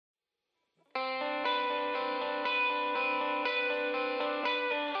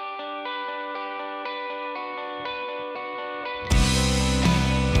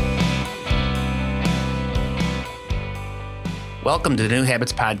Welcome to the New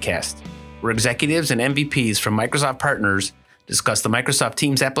Habits Podcast, where executives and MVPs from Microsoft partners discuss the Microsoft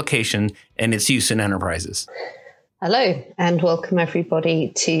Teams application and its use in enterprises. Hello, and welcome everybody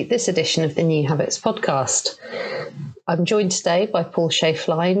to this edition of the New Habits Podcast. I'm joined today by Paul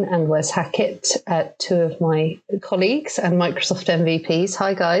Schaeflein and Wes Hackett, two of my colleagues and Microsoft MVPs.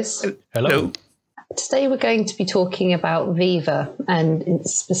 Hi, guys. Hello. Today we're going to be talking about Viva, and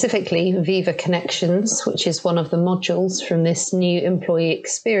specifically Viva Connections, which is one of the modules from this new employee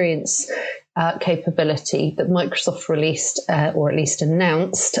experience capability that Microsoft released, or at least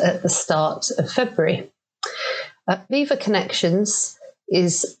announced at the start of February. Viva Connections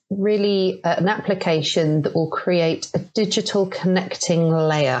is really an application that will create a digital connecting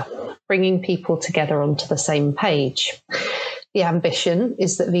layer, bringing people together onto the same page. The ambition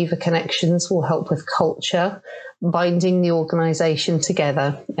is that Viva Connections will help with culture, binding the organisation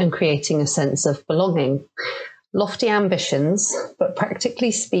together and creating a sense of belonging. Lofty ambitions, but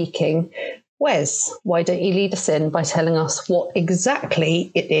practically speaking, Wes, why don't you lead us in by telling us what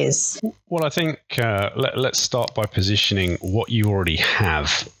exactly it is? Well, I think let's start by positioning what you already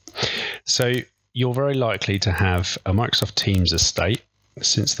have. So you're very likely to have a Microsoft Teams estate.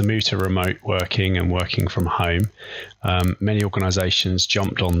 Since the move to remote working and working from home, many organizations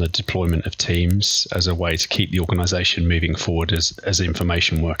jumped on the deployment of Teams as a way to keep the organization moving forward as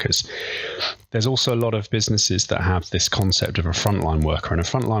information workers. There's also a lot of businesses that have this concept of a frontline worker, and a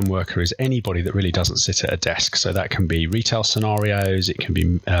frontline worker is anybody that really doesn't sit at a desk. So that can be retail scenarios, it can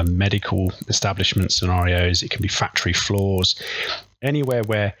be medical establishment scenarios, it can be factory floors, anywhere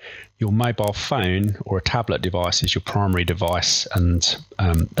where your mobile phone or a tablet device is your primary device, and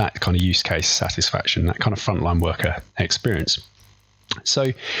that kind of use case satisfaction, that kind of frontline worker experience. So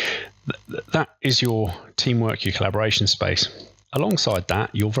that is your teamwork, your collaboration space. Alongside that,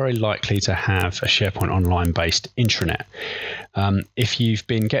 you're very likely to have a SharePoint Online-based intranet. If you've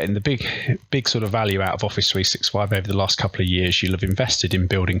been getting the big sort of value out of Office 365 over the last couple of years, you'll have invested in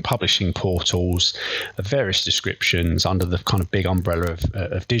building publishing portals of various descriptions under the kind of big umbrella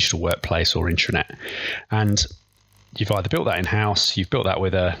of digital workplace or intranet. And you've either built that in-house, you've built that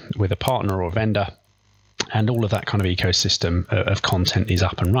with a partner or a vendor, and all of that kind of ecosystem of content is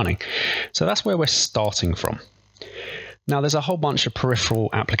up and running. So that's where we're starting from. Now, there's a whole bunch of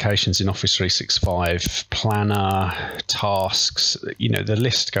peripheral applications in Office 365, Planner, tasks, the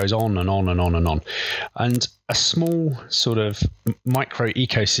list goes on and on and on and on. And a small sort of micro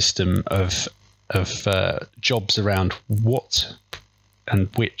ecosystem of jobs around what and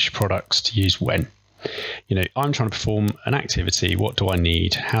which products to use when. I'm trying to perform an activity. What do I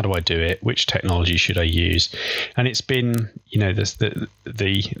need? How do I do it? Which technology should I use? And it's been,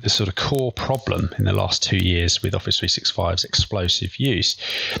 the sort of core problem in the last 2 years with Office 365's explosive use.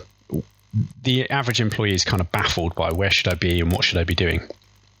 The average employee is kind of baffled by where should I be and what should I be doing?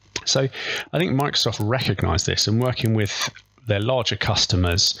 So I think Microsoft recognized this, and working with their larger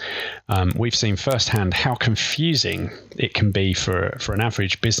customers, we've seen firsthand how confusing it can be for an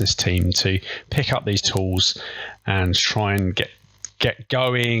average business team to pick up these tools and try and get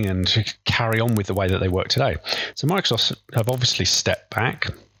going and carry on with the way that they work today. So Microsoft have obviously stepped back.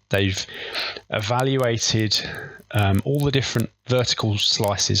 They've evaluated all the different vertical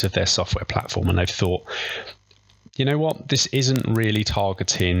slices of their software platform, and they've thought, you know what, this isn't really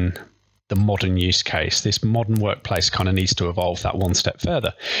targeting the modern use case. This modern workplace kind of needs to evolve that one step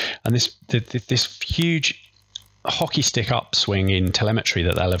further. And this huge hockey stick upswing in telemetry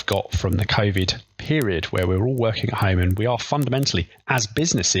that they'll have got from the COVID period, where we're all working at home and we are fundamentally, as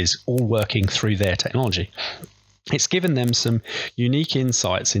businesses, all working through their technology. It's given them some unique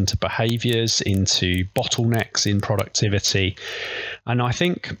insights into behaviors, into bottlenecks in productivity. And I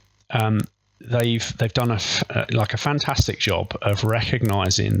think they've done a fantastic job of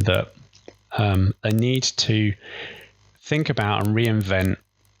recognizing that they need to think about and reinvent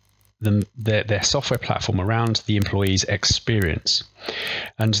their software platform around the employee's experience.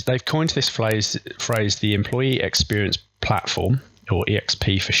 And they've coined this phrase, the Employee Experience Platform, or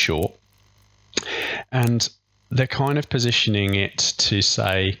EXP for short. And they're kind of positioning it to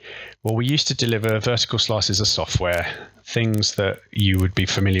say, well, we used to deliver vertical slices of software, things that you would be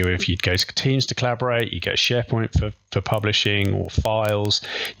familiar with. You'd go to Teams to collaborate, you'd go to SharePoint for publishing or files,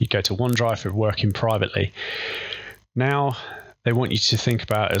 you'd go to OneDrive for working privately. Now, they want you to think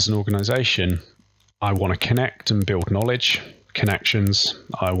about, as an organization, I want to connect and build knowledge, connections.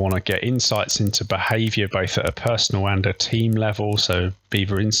 I want to get insights into behavior, both at a personal and a team level. So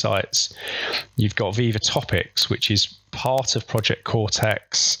Viva Insights. You've got Viva Topics, which is part of Project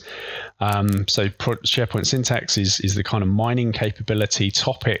Cortex. So SharePoint Syntax is the kind of mining capability.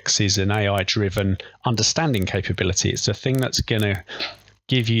 Topics is an AI-driven understanding capability. It's a thing that's going to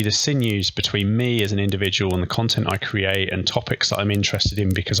give you the sinews between me as an individual and the content I create and topics that I'm interested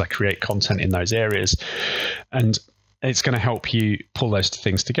in because I create content in those areas. And it's going to help you pull those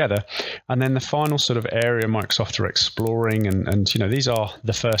things together. And then the final sort of area Microsoft are exploring, and these are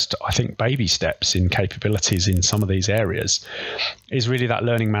the first, I think, baby steps in capabilities in some of these areas, is really that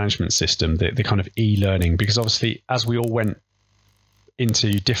learning management system, the kind of e-learning. Because obviously, as we all went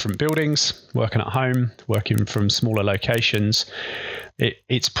into different buildings, working at home, working from smaller locations,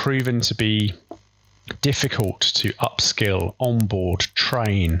 it's proven to be difficult to upskill, onboard,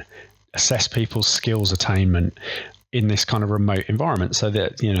 train, assess people's skills attainment in this kind of remote environment. So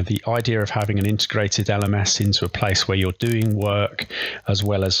that, the idea of having an integrated LMS into a place where you're doing work as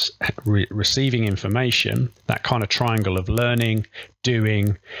well as receiving information, that kind of triangle of learning,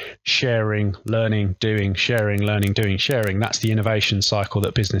 doing, sharing, learning, doing, sharing, learning, doing, sharing, that's the innovation cycle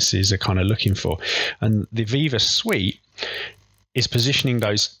that businesses are kind of looking for. And the Viva suite is positioning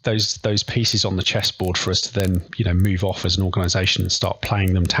those pieces on the chessboard for us to then, move off as an organization and start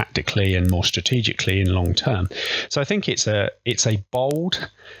playing them tactically and more strategically in long term. So I think it's a bold,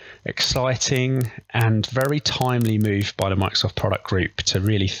 exciting, and very timely move by the Microsoft product group to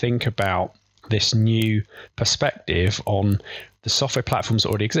really think about this new perspective on the software platforms that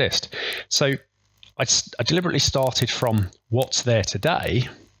already exist. So I deliberately started from what's there today,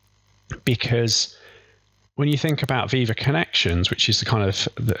 because when you think about Viva Connections, which is the kind of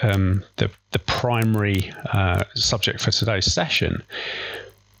the primary subject for today's session,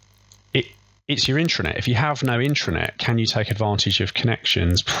 it's your intranet. If you have no intranet, can you take advantage of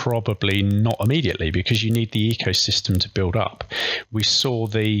Connections? Probably not immediately, because you need the ecosystem to build up. We saw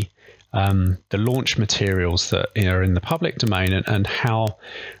the launch materials that are in the public domain and how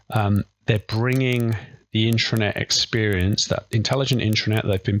they're bringing the intranet experience, that intelligent intranet.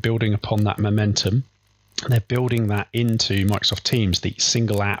 They've been building upon that momentum. They're building that into Microsoft Teams, the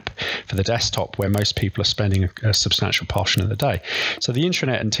single app for the desktop where most people are spending a substantial portion of the day. So the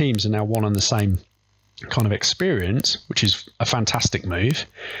intranet and Teams are now one and the same kind of experience, which is a fantastic move.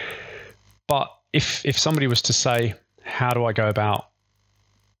 But if somebody was to say, how do I go about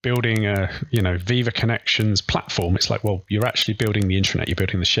building a Viva Connections platform, it's like, well, you're actually building the intranet, you're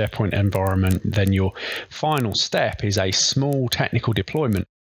building the SharePoint environment, then your final step is a small technical deployment.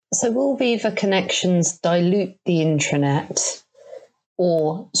 So will Viva Connections dilute the intranet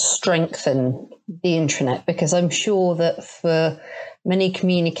or strengthen the intranet? Because I'm sure that for many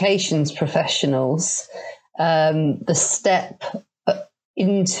communications professionals, the step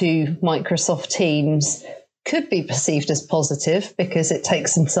into Microsoft Teams could be perceived as positive because it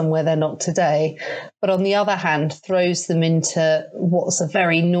takes them somewhere they're not today. But on the other hand, throws them into what's a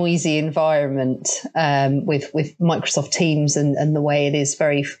very noisy environment with Microsoft Teams and the way it is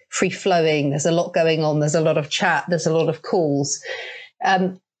very free-flowing. There's a lot going on. There's a lot of chat. There's a lot of calls.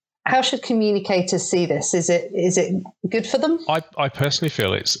 How should communicators see this? Is it good for them? I personally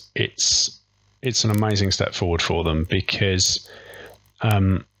feel it's an amazing step forward for them, because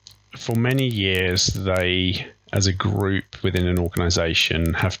for many years, they, as a group within an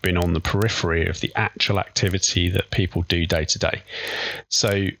organization, have been on the periphery of the actual activity that people do day to day.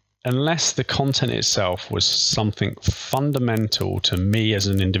 So unless the content itself was something fundamental to me as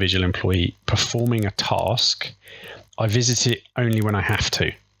an individual employee performing a task, I visit it only when I have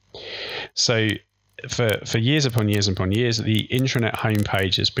to. So for years upon years upon years, the intranet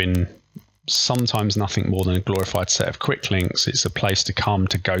homepage has been sometimes nothing more than a glorified set of quick links. It's a place to come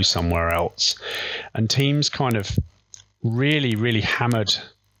to go somewhere else. And Teams kind of really, really hammered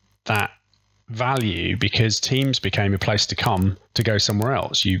that value, because Teams became a place to come to go somewhere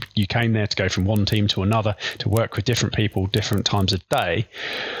else. You came there to go from one team to another, to work with different people, different times of day.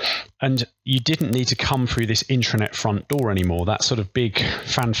 And you didn't need to come through this intranet front door anymore. That sort of big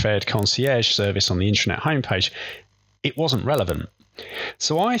fanfared concierge service on the intranet homepage, it wasn't relevant.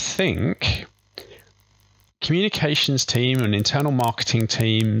 So I think communications team and internal marketing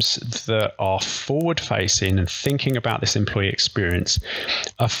teams that are forward facing and thinking about this employee experience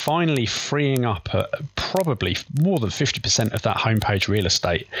are finally freeing up probably more than 50% of that homepage real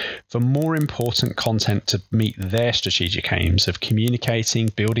estate for more important content to meet their strategic aims of communicating,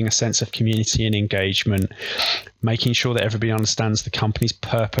 building a sense of community and engagement, making sure that everybody understands the company's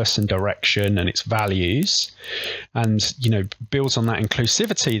purpose and direction and its values, and builds on that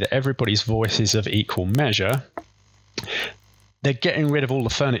inclusivity that everybody's voice is of equal measure. They're getting rid of all the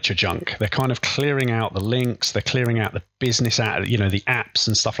furniture junk. They're kind of clearing out the links. They're clearing out the business, the apps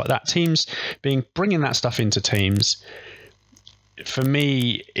and stuff like that. Teams bringing that stuff into Teams for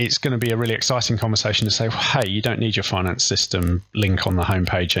me, it's going to be a really exciting conversation to say, well, hey, you don't need your finance system link on the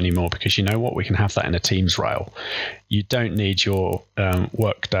homepage anymore, because you know what? We can have that in a Teams rail. You don't need your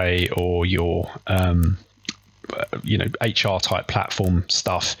Workday or your HR type platform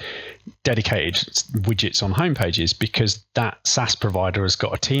stuff, dedicated widgets on homepages, because that SaaS provider has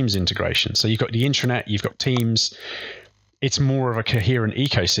got a Teams integration. So you've got the intranet, you've got Teams. It's more of a coherent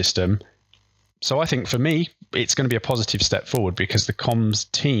ecosystem. So I think for me, it's going to be a positive step forward, because the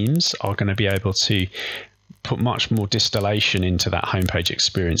comms teams are going to be able to put much more distillation into that homepage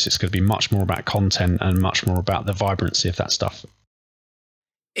experience. It's going to be much more about content and much more about the vibrancy of that stuff.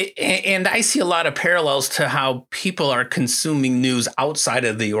 And I see a lot of parallels to how people are consuming news outside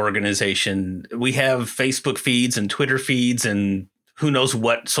of the organization. We have Facebook feeds and Twitter feeds and who knows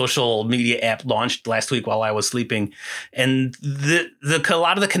what social media app launched last week while I was sleeping. And a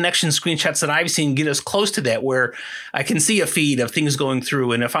lot of the connection screenshots that I've seen get us close to that, where I can see a feed of things going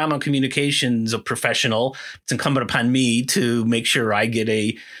through. And if I'm a communications professional, it's incumbent upon me to make sure I get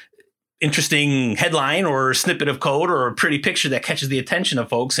a interesting headline or snippet of code or a pretty picture that catches the attention of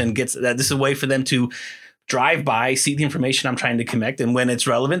folks and gets that. This is a way for them to drive by, see the information I'm trying to connect, and when it's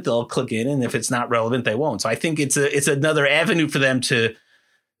relevant, they'll click in, and if it's not relevant, they won't. So I think it's another avenue for them to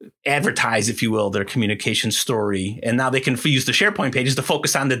advertise, if you will, their communication story. And now they can use the SharePoint pages to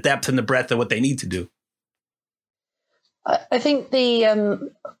focus on the depth and the breadth of what they need to do. I think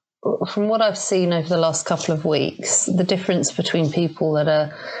from what I've seen over the last couple of weeks, the difference between people that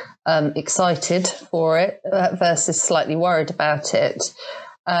are excited for it versus slightly worried about it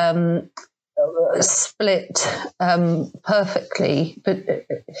split perfectly, but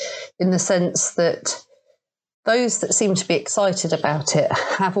in the sense that those that seem to be excited about it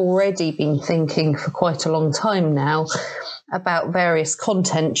have already been thinking for quite a long time now about various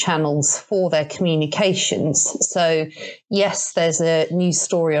content channels for their communications. So yes, there's a news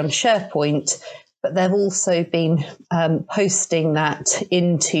story on SharePoint, but they've also been posting that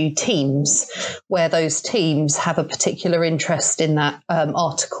into Teams, where those teams have a particular interest in that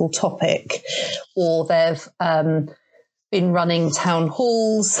article topic, or they've been running town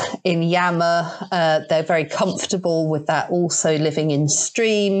halls in Yammer. They're very comfortable with that also living in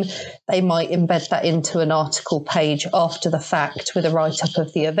Stream. They might embed that into an article page after the fact with a write-up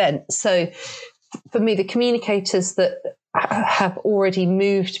of the event. So for me, the communicators that have already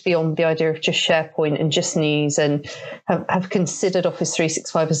moved beyond the idea of just SharePoint and just news and have considered Office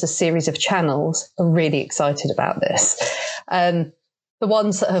 365 as a series of channels are really excited about this. The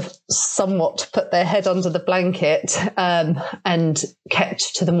ones that have somewhat put their head under the blanket and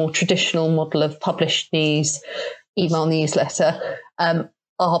kept to the more traditional model of published news, email newsletter,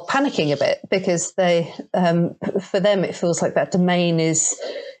 are panicking a bit, because they, for them, it feels like that domain is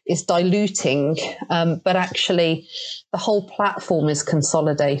diluting, but actually the whole platform is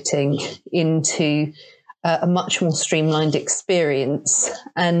consolidating into a much more streamlined experience.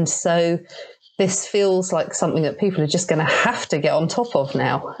 And so this feels like something that people are just going to have to get on top of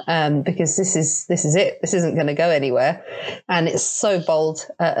now, because this is it. This isn't going to go anywhere. And it's so bold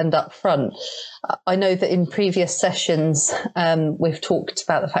and upfront. I know that in previous sessions, we've talked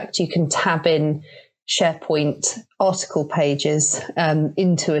about the fact you can tab in SharePoint article pages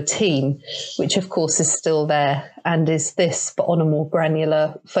into a team, which of course is still there and is this, but on a more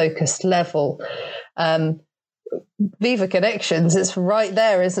granular, focused level. Viva Connections, it's right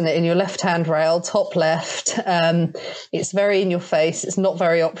there, isn't it, in your left-hand rail, top left. It's very in your face. It's not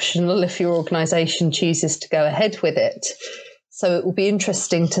very optional if your organisation chooses to go ahead with it. So it will be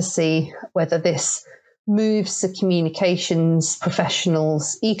interesting to see whether this moves the communications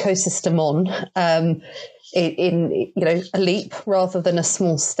professionals ecosystem on in a leap rather than a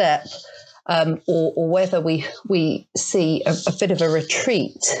small step, or whether we see a bit of a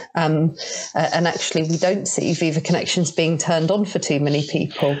retreat, and actually we don't see Viva Connections being turned on for too many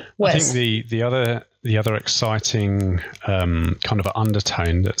people. Wes? I think the other exciting kind of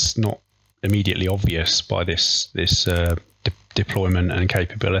undertone that's not immediately obvious by this deployment and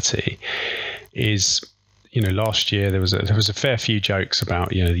capability is, last year there was a fair few jokes about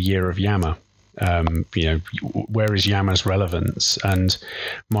the year of Yammer. Where is Yammer's relevance? And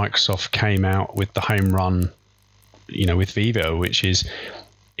Microsoft came out with the home run, with Viva, which is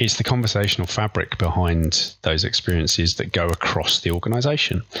it's the conversational fabric behind those experiences that go across the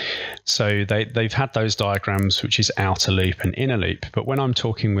organization. So they've had those diagrams, which is outer loop and inner loop. But when I'm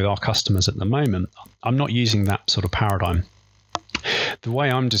talking with our customers at the moment, I'm not using that sort of paradigm. The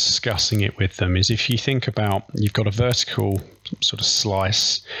way I'm discussing it with them is, if you think about, you've got a vertical sort of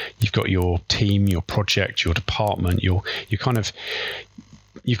slice, you've got your team, your project, your department, you're kind of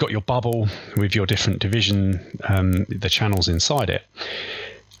you've got your bubble with your different division, the channels inside it,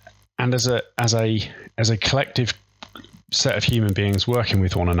 and as a collective set of human beings working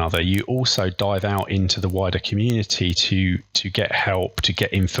with one another, you also dive out into the wider community to get help, to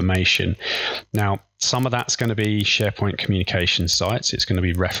get information. Now, some of that's going to be SharePoint communication sites. It's going to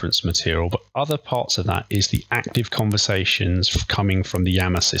be reference material, but other parts of that is the active conversations coming from the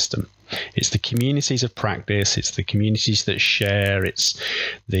Yammer system. It's the communities of practice. It's the communities that share. It's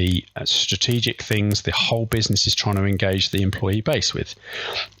the strategic things the whole business is trying to engage the employee base with.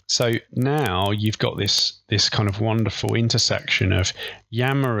 So now you've got this kind of wonderful intersection of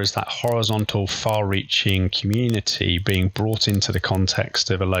Yammer as that horizontal, far-reaching community being brought into the context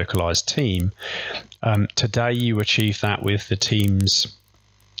of a localized team. Today, you achieve that with the Teams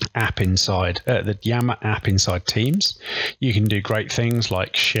app inside the Yammer app inside Teams. You can do great things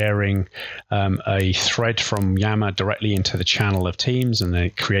like sharing a thread from Yammer directly into the channel of Teams, and then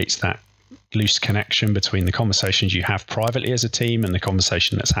it creates that loose connection between the conversations you have privately as a team and the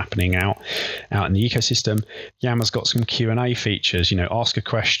conversation that's happening out in the ecosystem. Yammer's got some Q&A features, ask a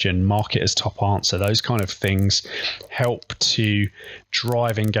question, mark it as top answer. Those kind of things help to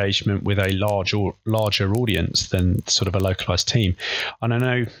drive engagement with a larger audience than sort of a localized team. And I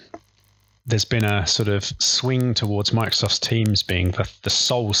know there's been a sort of swing towards Microsoft Teams being the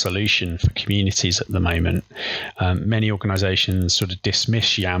sole solution for communities at the moment. Many organizations sort of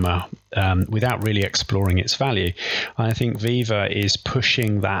dismiss Yammer without really exploring its value. And I think Viva is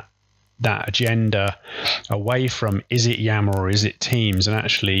pushing that agenda away from is it Yammer or is it Teams, and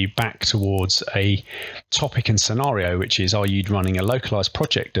actually back towards a topic and scenario, which is, are you running a localized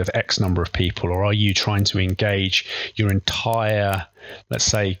project of X number of people, or are you trying to engage your entire, let's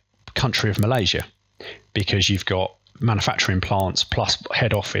say, country of Malaysia, because you've got manufacturing plants plus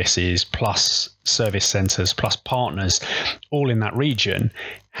head offices plus service centers plus partners all in that region.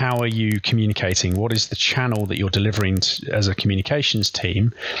 How are you communicating? What is the channel that you're delivering as a communications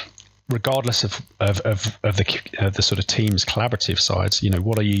team, regardless of the sort of Teams collaborative sides?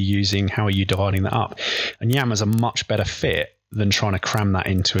 What are you using? How are you dividing that up? And Yammer's a much better fit than trying to cram that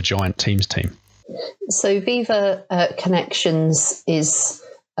into a giant Teams team. So Viva Connections is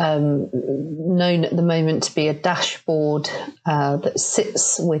known at the moment to be a dashboard that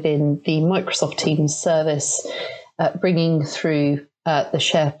sits within the Microsoft Teams service, bringing through the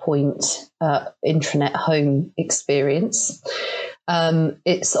SharePoint intranet home experience.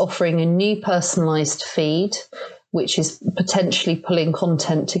 It's offering a new personalized feed, which is potentially pulling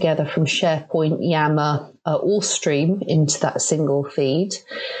content together from SharePoint, Yammer, or Stream into that single feed.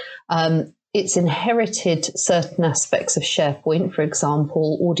 It's inherited certain aspects of SharePoint. For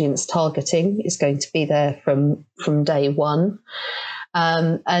example, audience targeting is going to be there from day one.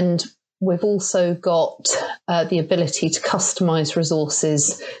 And we've also got the ability to customize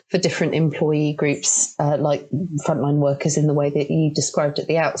resources for different employee groups, like frontline workers, in the way that you described at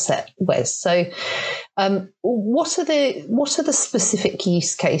the outset, Wes. So what are the specific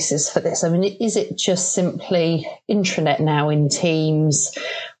use cases for this? I mean, is it just simply intranet now in Teams,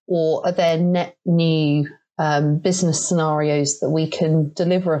 or are there net new business scenarios that we can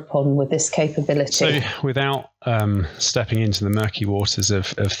deliver upon with this capability? So without stepping into the murky waters of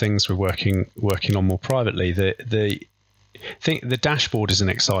things we're working on more privately, the dashboard is an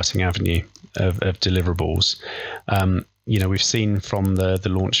exciting avenue of deliverables. We've seen from the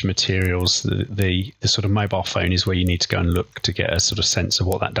launch materials, the sort of mobile phone is where you need to go and look to get a sort of sense of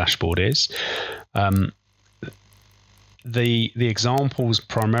what that dashboard is. The examples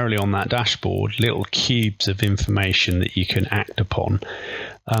primarily on that dashboard, little cubes of information that you can act upon.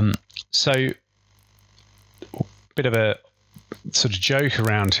 So a bit of a sort of joke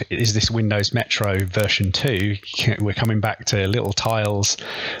around, is this Windows Metro version 2? We're coming back to little tiles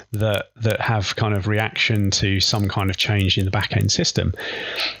that have kind of reaction to some kind of change in the back-end system.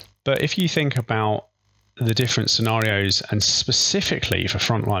 But if you think about the different scenarios, and specifically for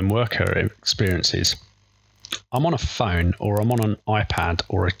frontline worker experiences, I'm on a phone, or I'm on an iPad,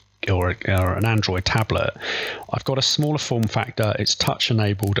 or an Android tablet. I've got a smaller form factor, it's touch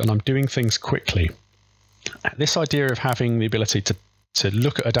enabled, and I'm doing things quickly. This idea of having the ability to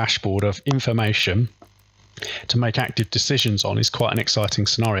look at a dashboard of information to make active decisions on is quite an exciting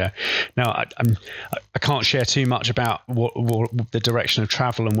scenario. Now, I can't share too much about what the direction of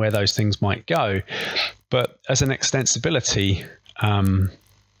travel and where those things might go, but as an extensibility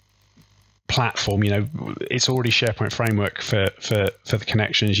platform, it's already SharePoint framework for the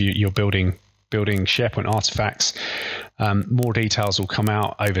connections. You're building SharePoint artifacts. More details will come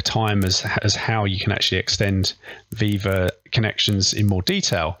out over time as how you can actually extend Viva Connections in more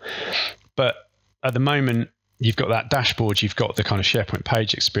detail. But at the moment, you've got that dashboard, you've got the kind of SharePoint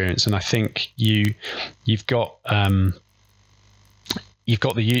page experience, and I think you've got the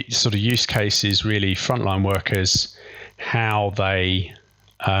sort of use cases, really frontline workers, how they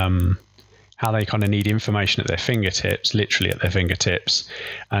kind of need information at their fingertips, literally at their fingertips,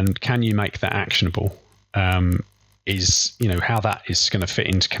 and can you make that actionable? Is how that is going to fit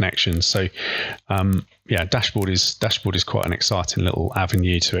into connections. So dashboard is quite an exciting little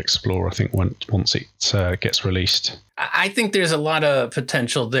avenue to explore, I think, once it gets released. I think there's a lot of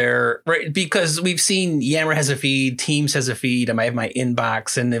potential there, right? Because we've seen Yammer has a feed, Teams has a feed, I might have my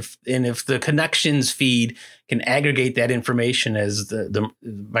inbox, and if the connections feed can aggregate that information as the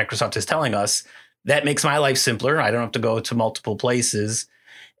Microsoft is telling us, that makes my life simpler. I don't have to go to multiple places.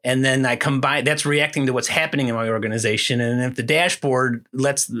 And then I combine, that's reacting to what's happening in my organization. And if the dashboard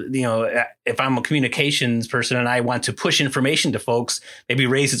lets, if I'm a communications person and I want to push information to folks, maybe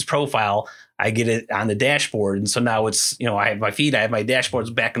raise its profile, I get it on the dashboard. And so now it's, I have my feed, I have my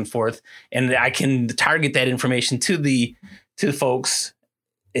dashboards back and forth, and I can target that information to the folks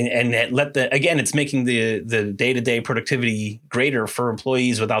and let it's making the day-to-day productivity greater for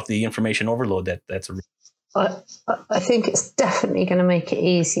employees without the information overload that's a I think it's definitely going to make it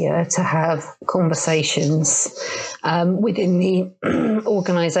easier to have conversations within the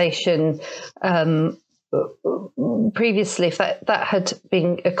organisation. Previously, if that had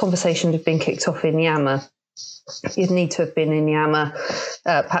been a conversation had been kicked off in Yammer, you'd need to have been in Yammer,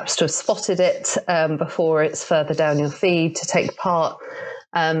 perhaps to have spotted it before it's further down your feed to take part.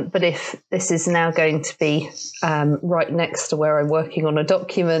 But if this is now going to be right next to where I'm working on a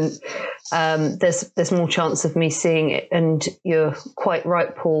document, there's more chance of me seeing it. And you're quite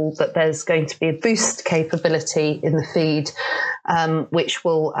right, Paul, that there's going to be a boost capability in the feed, which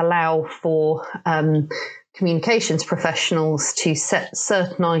will allow for communications professionals to set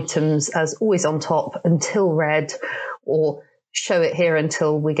certain items as always on top until read, or show it here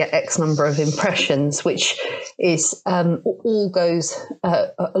until we get X number of impressions, which is all goes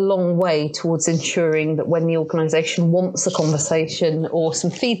a long way towards ensuring that when the organisation wants a conversation or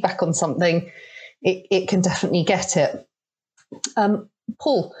some feedback on something, it can definitely get it.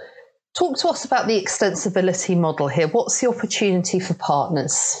 Paul, talk to us about the extensibility model here. What's the opportunity for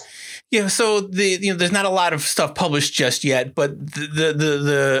partners? Yeah, so there's not a lot of stuff published just yet, but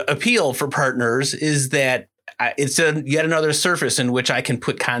the appeal for partners is that it's yet another surface in which I can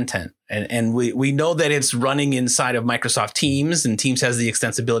put content. And we know that it's running inside of Microsoft Teams, and Teams has the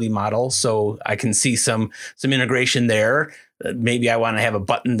extensibility model. So I can see some integration there. Maybe I want to have a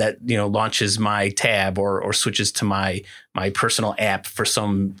button that, launches my tab or switches to my personal app for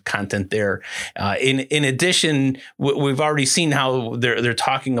some content there. In addition, we've already seen how they're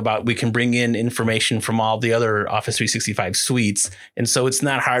talking about we can bring in information from all the other Office 365 suites. And so it's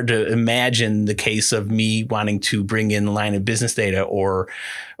not hard to imagine the case of me wanting to bring in line of business data or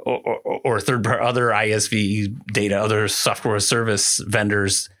other ISV data, other software service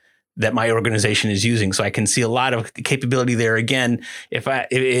vendors that my organization is using. So I can see a lot of capability there. Again,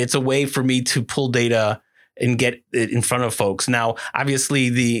 it's a way for me to pull data and get it in front of folks. Now, obviously,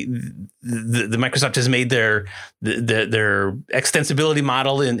 the Microsoft has made their extensibility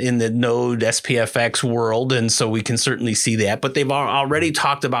model in the Node SPFX world, and so we can certainly see that. But they've already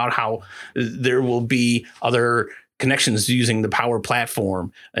talked about how there will be other connections using the Power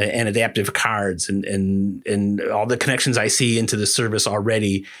Platform and adaptive cards and all the connections I see into the service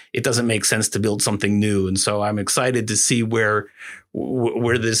already. It doesn't make sense to build something new. And so I'm excited to see where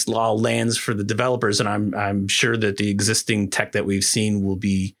this all lands for the developers. And I'm sure that the existing tech that we've seen will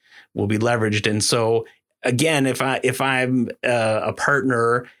be leveraged. And so again, if I'm a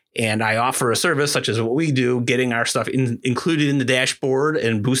partner and I offer a service such as what we do, getting our stuff included in the dashboard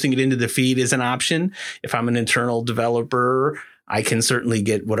and boosting it into the feed is an option. If I'm an internal developer, I can certainly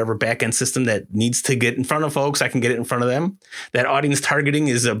get whatever backend system that needs to get in front of folks. I can get it in front of them. That audience targeting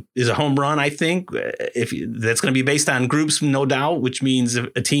is a home run, I think. That's going to be based on groups, no doubt, which means if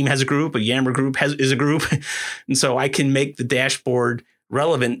a team has a group, a Yammer group is a group. And so I can make the dashboard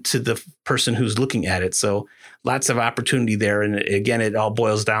relevant to the person who's looking at it. So lots of opportunity there. And again, it all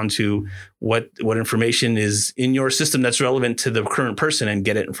boils down to what information is in your system that's relevant to the current person and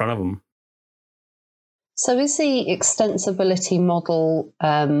get it in front of them. So is the extensibility model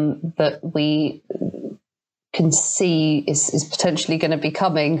that we can see is potentially going to be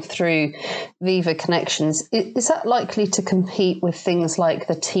coming through Viva Connections, is that likely to compete with things like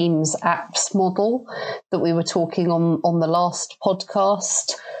the Teams apps model that we were talking on the last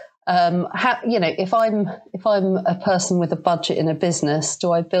podcast? if I'm a person with a budget in a business,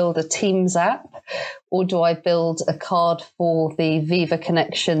 do I build a Teams app, or do I build a card for the Viva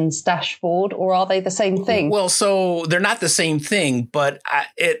Connections dashboard, or are they the same thing? Well, so they're not the same thing, but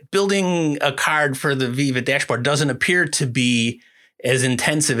building a card for the Viva dashboard doesn't appear to be as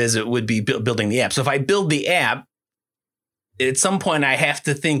intensive as it would be building the app. So if I build the app, at some point I have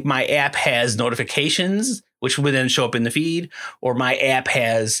to think my app has notifications, which would then show up in the feed, or my app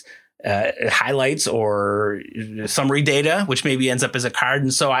has highlights or summary data, which maybe ends up as a card.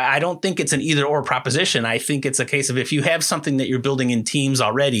 And so I don't think it's an either or proposition. I think it's a case of, if you have something that you're building in Teams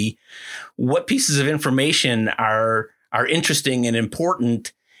already, what pieces of information are interesting and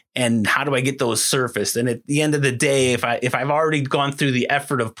important, and how do I get those surfaced? And at the end of the day, if I've already gone through the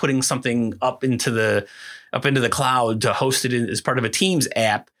effort of putting something up into the cloud to host it as part of a Teams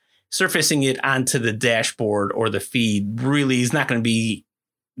app, surfacing it onto the dashboard or the feed really is not going to be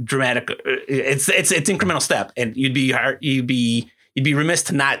dramatic. It's incremental step, and you'd be remiss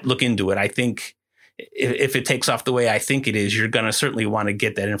to not look into it. I think if it takes off the way I think it is, you're going to certainly want to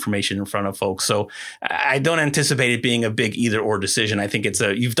get that information in front of folks. So I don't anticipate it being a big either or decision. I think it's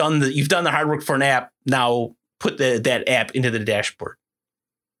you've done the hard work for an app. Now put that app into the dashboard.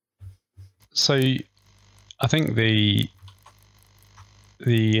 So I think the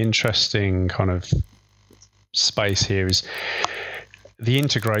interesting kind of space here is the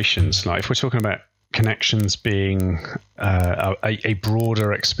integrations. Like, if we're talking about connections being a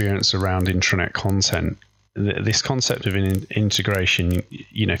broader experience around intranet content, this concept of an integration,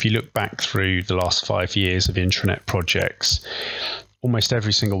 if you look back through the last 5 years of intranet projects, almost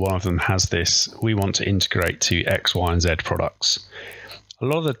every single one of them has this: we want to integrate to X, Y, and Z products. A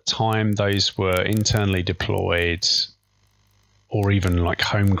lot of the time, those were internally deployed or even like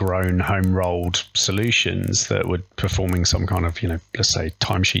homegrown, home-rolled solutions that were performing some kind of, let's say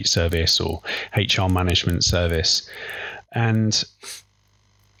timesheet service or HR management service. And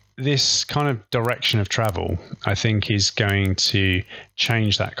this kind of direction of travel, I think, is going to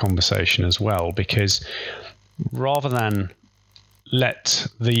change that conversation as well, because rather than let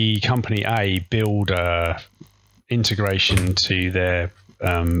the company A build a integration to their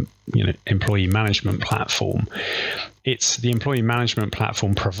employee management platform, it's the employee management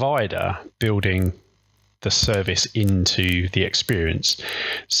platform provider building the service into the experience.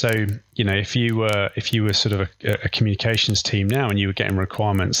 So, if you were sort of a communications team now, and you were getting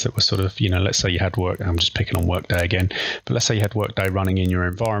requirements that were sort of, let's say you had I'm just picking on Workday again, but let's say you had Workday running in your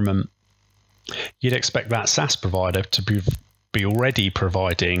environment, you'd expect that SaaS provider to be already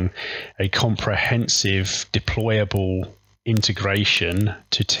providing a comprehensive, deployable integration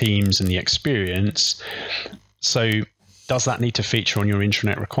to Teams and the experience. So does that need to feature on your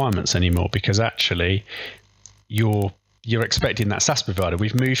intranet requirements anymore? Because actually you're expecting that SaaS provider.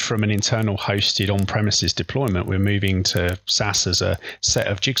 We've moved from an internal hosted on-premises deployment. We're moving to SaaS as a set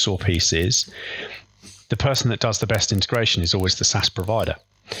of jigsaw pieces. The person that does the best integration is always the SaaS provider.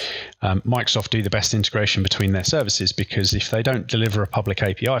 Microsoft do the best integration between their services, because if they don't deliver a public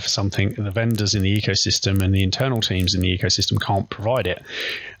API for something, the vendors in the ecosystem and the internal teams in the ecosystem can't provide it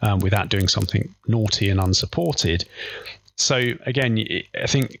without doing something naughty and unsupported. So again, I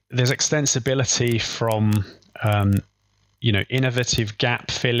think there's extensibility from innovative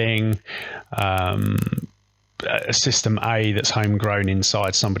gap filling, a system A that's homegrown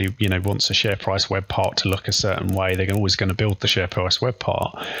inside somebody, wants a SharePrice web part to look a certain way. They're always going to build the SharePrice web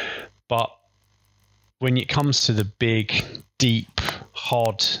part. But when it comes to the big, deep,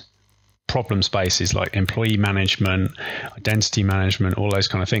 hard problem spaces like employee management, identity management, all those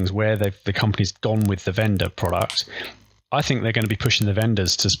kind of things, where the company's gone with the vendor product, I think they're going to be pushing the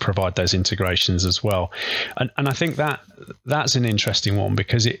vendors to provide those integrations as well. And I think that's an interesting one,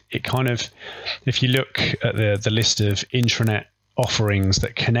 because it kind of, if you look at the list of intranet offerings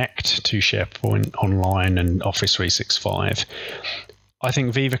that connect to SharePoint Online and Office 365, I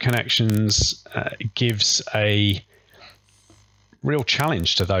think Viva Connections gives a real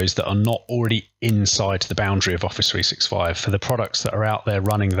challenge to those that are not already inside the boundary of Office 365. For the products that are out there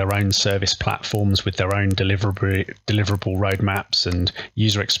running their own service platforms with their own deliverable roadmaps and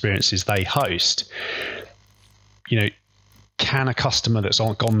user experiences they host, can a customer that's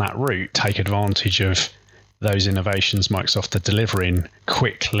gone that route take advantage of those innovations Microsoft are delivering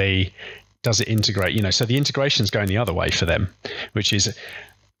quickly? Does it integrate? So the integration's going the other way for them, which is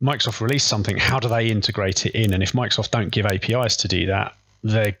Microsoft released something. How do they integrate it in? And if Microsoft don't give APIs to do that,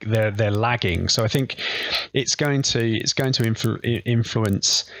 they're lagging. So I think it's going to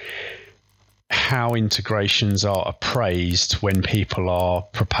influence how integrations are appraised when people are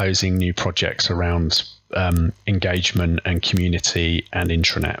proposing new projects around engagement and community and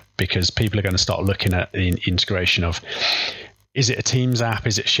intranet, because people are going to start looking at the integration of, is it a Teams app?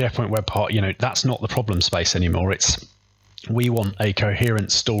 Is it SharePoint web part? That's not the problem space anymore. We want a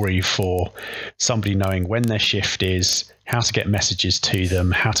coherent story for somebody knowing when their shift is, how to get messages to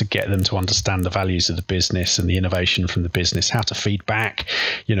them, how to get them to understand the values of the business and the innovation from the business, how to feed back.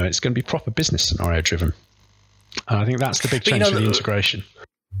 It's going to be proper business scenario driven. And I think that's the big change for the integration.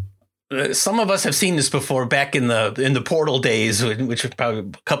 Some of us have seen this before back in the portal days, which was probably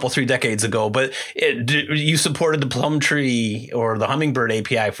a couple, 3 decades ago. But you supported the Plumtree or the Hummingbird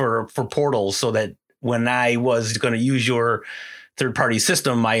API for portals, so that when I was going to use your third-party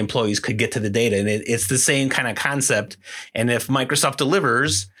system, my employees could get to the data. And it's the same kind of concept. And if Microsoft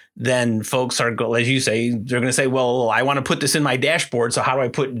delivers, then folks are, as you say, they're going to say, well, I want to put this in my dashboard. So how do I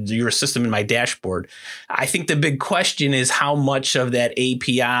put your system in my dashboard? I think the big question is how much of that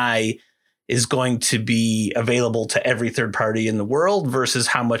API is going to be available to every third party in the world versus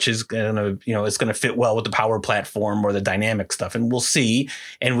how much is going to, it's going to fit well with the Power Platform or the dynamic stuff. And we'll see.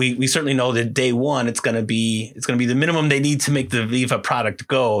 And we certainly know that day one, it's going to be the minimum they need to make the Viva product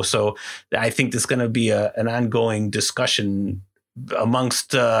go. So I think there's going to be an ongoing discussion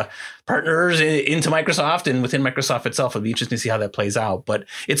amongst partners into Microsoft and within Microsoft itself. It'll be interesting to see how that plays out. But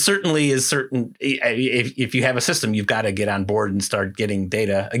it certainly is certain. If you have a system, you've got to get on board and start getting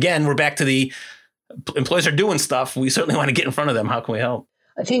data. Again, we're back to the employees are doing stuff. We certainly want to get in front of them. How can we help?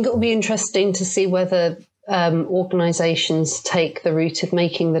 I think it will be interesting to see whether organizations take the route of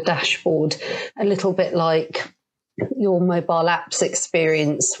making the dashboard a little bit like your mobile apps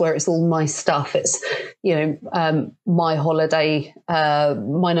experience, where it's all my stuff. It's, my holiday,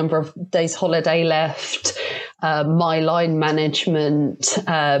 my number of days holiday left, my line manage,ment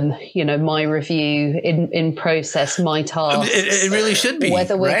my review in process, my tasks. It really should be.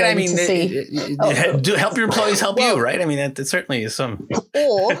 Whether we're right? going to see help your employees help you, right? I mean, that certainly is some.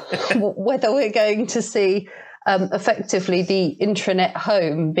 Or whether we're going to see effectively the intranet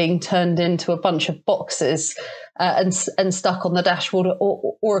home being turned into a bunch of boxes and stuck on the dashboard,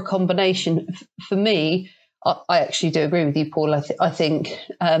 or a combination. For me, I actually do agree with you, Paul. I think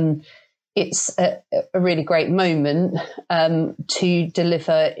it's a really great moment to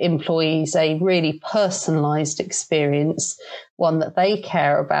deliver employees a really personalised experience, one that they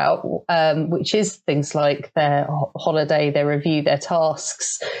care about, which is things like their holiday, their review, their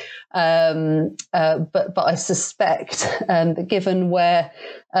tasks. But I suspect that given where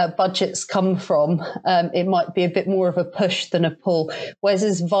budgets come from, it might be a bit more of a push than a pull. Wes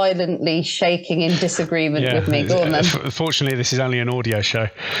is violently shaking in disagreement with me. Go on then. Fortunately, this is only an audio show.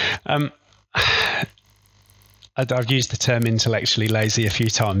 I've used the term intellectually lazy a few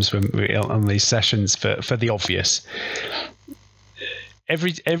times on these sessions for the obvious.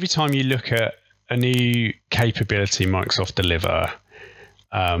 Every time you look at a new capability Microsoft deliver,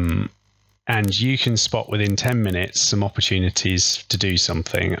 and you can spot within 10 minutes some opportunities to do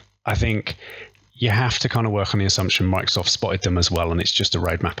something, I think you have to kind of work on the assumption Microsoft spotted them as well, and it's just a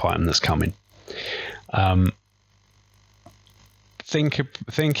roadmap item that's coming.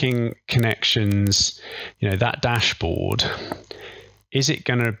 Thinking connections, that dashboard, is it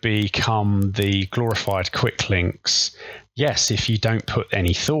going to become the glorified quick links? Yes, if you don't put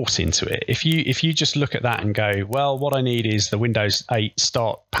any thought into it. If you just look at that and go, well, what I need is the Windows 8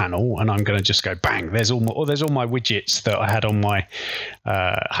 start panel, and I'm going to just go bang, there's all my widgets that I had on my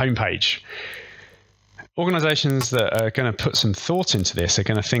homepage. Organizations that are going to put some thought into this are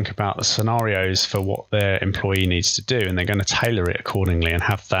going to think about the scenarios for what their employee needs to do, and they're going to tailor it accordingly and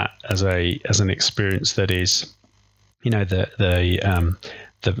have that as an experience that is, the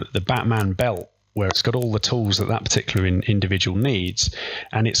Batman belt, where it's got all the tools that particular individual needs,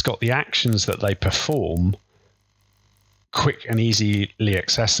 and it's got the actions that they perform quick and easily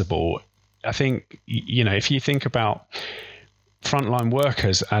accessible. I think, if you think about frontline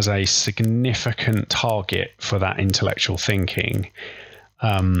workers as a significant target for that intellectual thinking,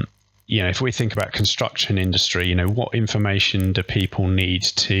 if we think about construction industry, what information do people need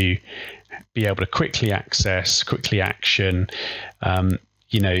to be able to quickly access, quickly action?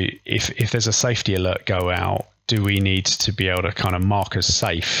 If there's a safety alert go out, do we need to be able to kind of mark as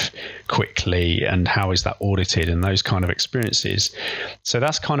safe quickly, and how is that audited, and those kind of experiences? So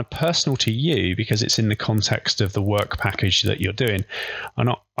that's kind of personal to you because it's in the context of the work package that you're doing.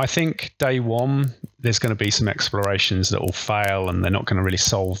 And I think day one, there's going to be some explorations that will fail, and they're not going to really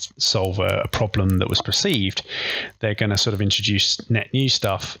solve a problem that was perceived. They're going to sort of introduce net new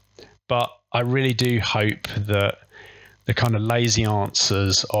stuff. But I really do hope that the kind of lazy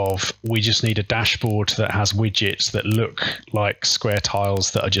answers of we just need a dashboard that has widgets that look like square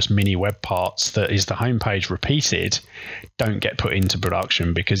tiles that are just mini web parts that is the homepage repeated don't get put into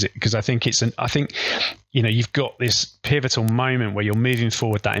production because I think you've got this pivotal moment where you're moving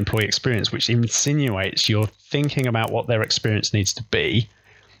forward that employee experience, which insinuates you're thinking about what their experience needs to be,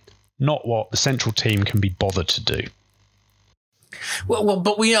 not what the central team can be bothered to do. Well,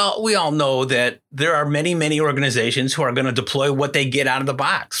 but we all know that there are many organizations who are going to deploy what they get out of the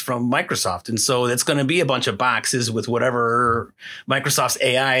box from Microsoft. And so it's going to be a bunch of boxes with whatever Microsoft's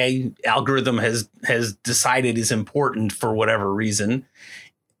AI algorithm has decided is important for whatever reason.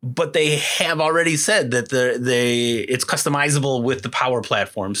 But they have already said that it's customizable with the Power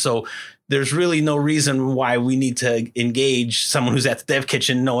Platform. So there's really no reason why we need to engage someone who's at the dev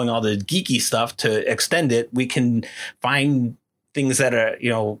kitchen knowing all the geeky stuff to extend it. We can find things that are,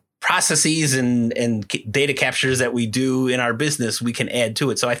 processes and data captures that we do in our business, we can add to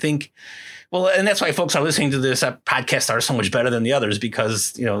it. So I think, and that's why folks are listening to this podcast are so much better than the others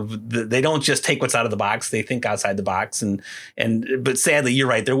because, they don't just take what's out of the box. They think outside the box. But sadly, you're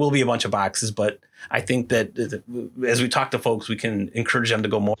right. There will be a bunch of boxes, but I think that as we talk to folks, we can encourage them to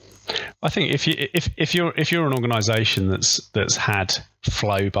go more. I think if you're an organization that's had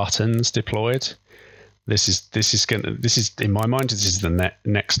flow buttons deployed, This is in my mind. This is the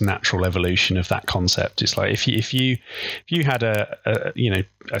next natural evolution of that concept. It's like if you had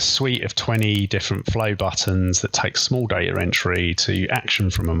a suite of 20 different flow buttons that take small data entry to action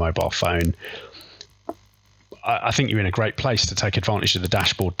from a mobile phone, I think you're in a great place to take advantage of the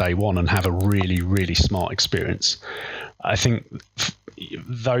dashboard day one and have a really, really smart experience. I think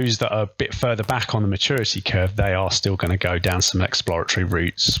those that are a bit further back on the maturity curve, they are still going to go down some exploratory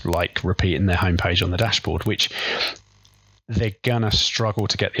routes like repeating their homepage on the dashboard, which they're going to struggle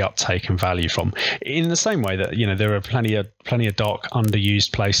to get the uptake and value from. In the same way that, there are plenty of dark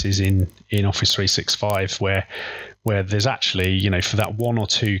underused places in Office 365 where there's actually, for that one or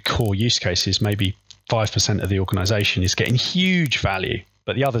two core use cases, maybe 5% of the organization is getting huge value,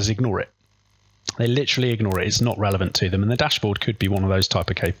 but the others ignore it. They literally ignore it. It's not relevant to them. And the dashboard could be one of those type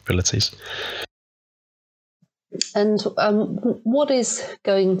of capabilities. And what is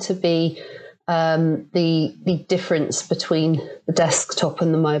going to be the difference between the desktop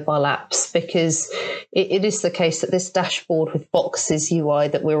and the mobile apps? Because it is the case that this dashboard with boxes UI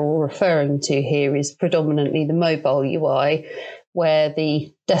that we're all referring to here is predominantly the mobile UI, where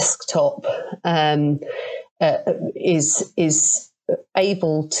the desktop is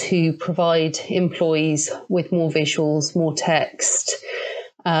able to provide employees with more visuals, more text.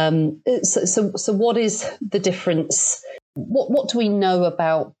 So what is the difference? What do we know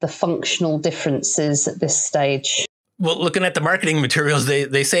about the functional differences at this stage? Well, looking at the marketing materials,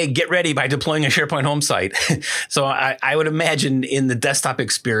 they say get ready by deploying a SharePoint home site. So I would imagine in the desktop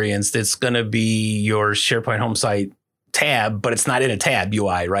experience, it's going to be your SharePoint home site tab, but it's not in a tab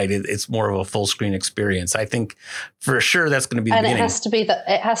UI, right? It's more of a full screen experience. I think for sure that's going to be the beginning. And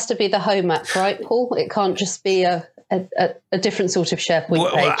it has to be the home app, right, Paul? It can't just be a different sort of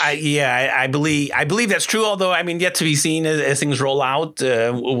SharePoint page. I believe that's true. Although, yet to be seen as things roll out.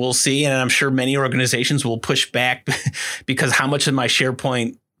 We'll see. And I'm sure many organizations will push back because how much of my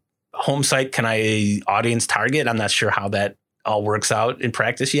SharePoint home site can I audience target? I'm not sure how that all works out in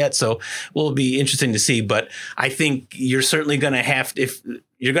practice yet. So will be interesting to see. But I think you're certainly going to have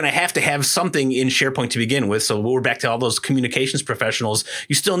to have something in SharePoint to begin with. So we're back to all those communications professionals.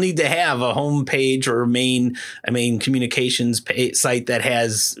 You still need to have a home page or a main communications site that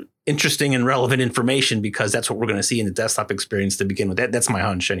has interesting and relevant information, because that's what we're going to see in the desktop experience to begin with. That's my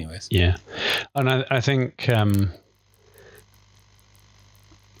hunch anyways. Yeah. And I think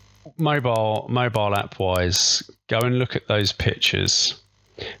mobile app wise, go and look at those pictures,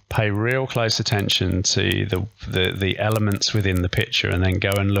 pay real close attention to the elements within the picture, and then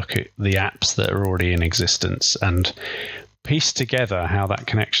go and look at the apps that are already in existence and piece together how that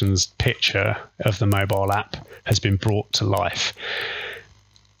connections picture of the mobile app has been brought to life.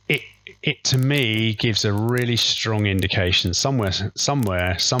 It to me gives a really strong indication somewhere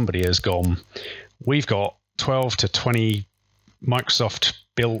somebody has gone, we've got 12 to 20 Microsoft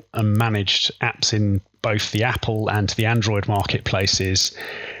built and managed apps in both the Apple and the Android marketplaces,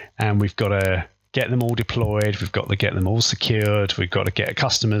 and we've got to get them all deployed, we've got to get them all secured, we've got to get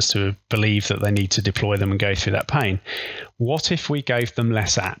customers to believe that they need to deploy them and go through that pain. What if we gave them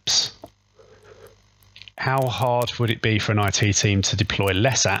less apps? How hard would it be for an IT team to deploy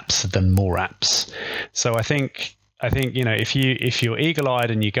less apps than more apps? So I think if you're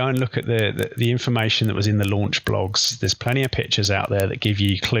eagle-eyed and you go and look at the information that was in the launch blogs, there's plenty of pictures out there that give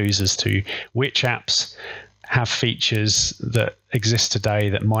you clues as to which apps have features that exist today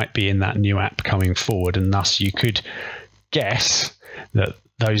that might be in that new app coming forward, and thus you could guess that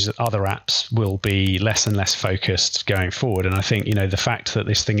those other apps will be less and less focused going forward. And I think, the fact that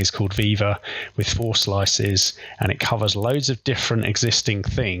this thing is called Viva with 4 slices and it covers loads of different existing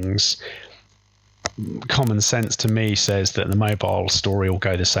things, common sense to me says that the mobile story will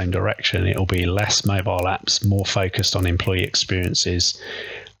go the same direction. It'll be less mobile apps, more focused on employee experiences,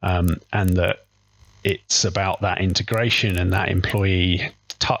 and that it's about that integration and that employee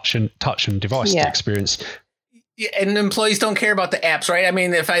touch and device experience. Yeah, and employees don't care about the apps, right? I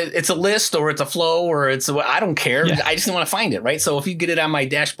mean, it's a list or it's a flow or I don't care. Yeah. I just want to find it, right? So if you get it on my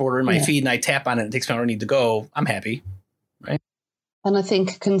dashboard or in my feed and I tap on it, it takes me where I need to go, I'm happy, right? And I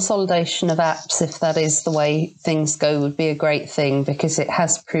think consolidation of apps, if that is the way things go, would be a great thing, because it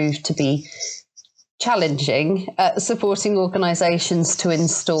has proved to be challenging supporting organizations to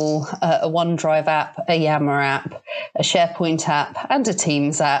install a OneDrive app, a Yammer app, a SharePoint app, and a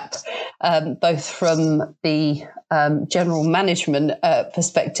Teams app, both from the general management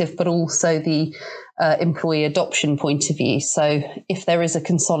perspective, but also the employee adoption point of view. So if there is a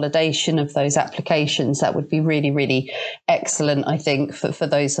consolidation of those applications, that would be really, really excellent, I think, for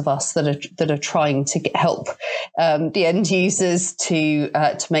those of us that are trying to help the end users to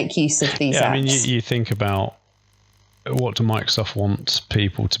make use of these apps. I mean, you think about, what do Microsoft want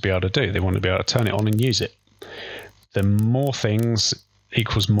people to be able to do? They want to be able to turn it on and use it. The more things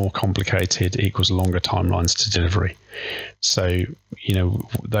equals more complicated, equals longer timelines to delivery. So,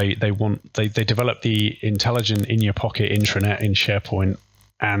 they developed the intelligent in your pocket intranet in SharePoint,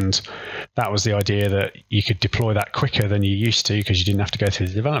 and that was the idea that you could deploy that quicker than you used to, because you didn't have to go through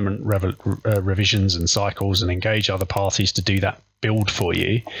the development revisions and cycles and engage other parties to do that build for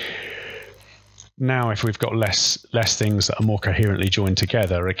you. Now, if we've got less things that are more coherently joined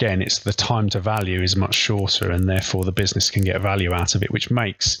together, again, it's the time to value is much shorter, and therefore the business can get value out of it, which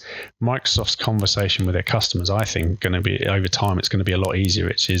makes Microsoft's conversation with their customers, I think, going to be, over time, it's going to be a lot easier.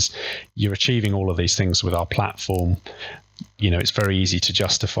 It is, you're achieving all of these things with our platform. It's very easy to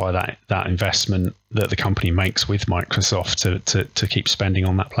justify that investment that the company makes with Microsoft to keep spending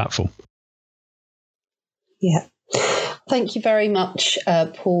on that platform. Yeah. Thank you very much,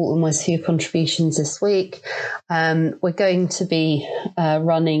 Paul and Wes, for your contributions this week. We're going to be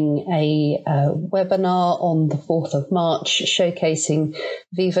running a webinar on the 4th of March showcasing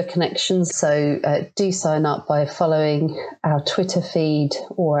Viva Connections. So do sign up by following our Twitter feed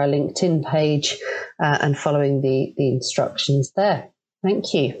or our LinkedIn page and following the instructions there.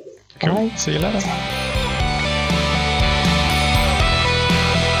 Thank you. Cool. Bye. See you later.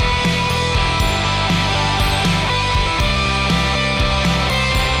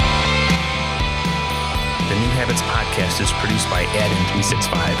 Habits podcast is produced by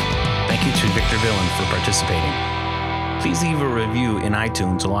Adin365. Thank you to Victor Villain for participating. Please leave a review in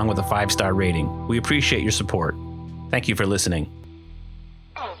iTunes along with a 5-star rating. We appreciate your support. Thank you for listening.